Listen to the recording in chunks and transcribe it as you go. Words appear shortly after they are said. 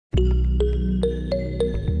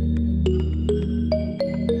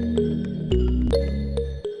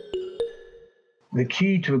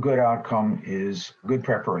key to a good outcome is good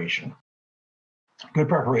preparation. Good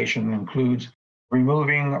preparation includes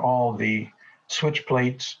removing all the switch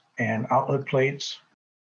plates and outlet plates,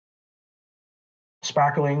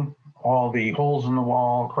 spackling all the holes in the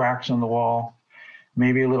wall, cracks in the wall,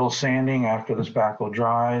 maybe a little sanding after the spackle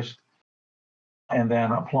dries, and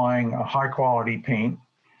then applying a high quality paint.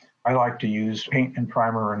 I like to use paint and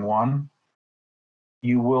primer in one.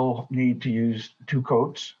 You will need to use 2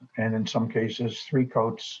 coats, and in some cases 3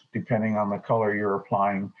 coats, depending on the color you're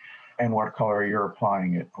applying and what color you're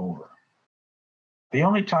applying it over. The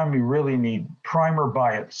only time you really need primer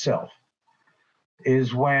by itself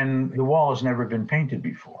is when the wall has never been painted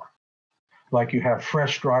before. Like you have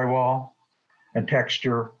fresh drywall and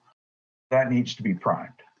texture, that needs to be primed.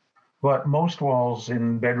 But most walls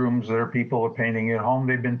in bedrooms that people are painting at home,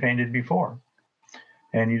 they've been painted before.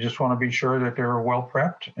 And you just want to be sure that they're well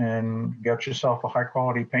prepped and get yourself a high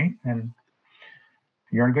quality paint, and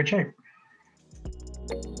you're in good shape.